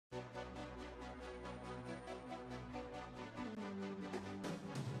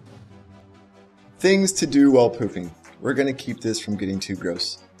Things to do while pooping. We're going to keep this from getting too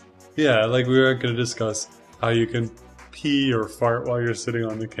gross. Yeah, like we aren't going to discuss how you can pee or fart while you're sitting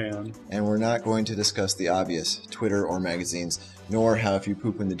on the can. And we're not going to discuss the obvious, Twitter or magazines, nor how if you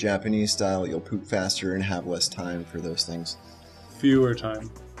poop in the Japanese style, you'll poop faster and have less time for those things. Fewer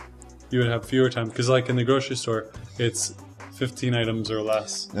time. You would have fewer time, because like in the grocery store, it's 15 items or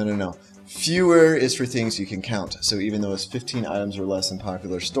less. No. Fewer is for things you can count, so even though it's 15 items or less in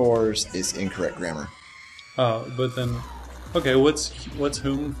popular stores, it's incorrect grammar. Oh, but then, okay, what's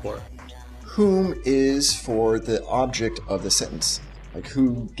whom for? Whom is for the object of the sentence. Like,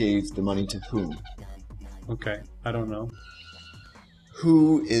 who gave the money to whom? Okay, I don't know.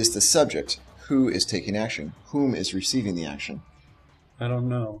 Who is the subject? Who is taking action? Whom is receiving the action? I don't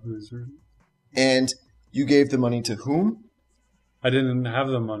know. And you gave the money to whom? I didn't have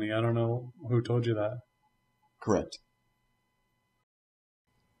the money. I don't know who told you that. Correct.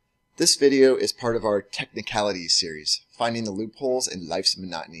 This video is part of our Technicalities series, finding the loopholes in life's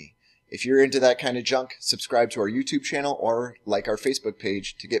monotony. If you're into that kind of junk, subscribe to our YouTube channel or like our Facebook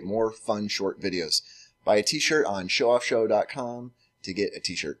page to get more fun short videos. Buy a t-shirt on showoffshow.com to get a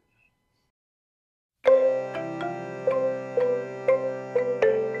t-shirt.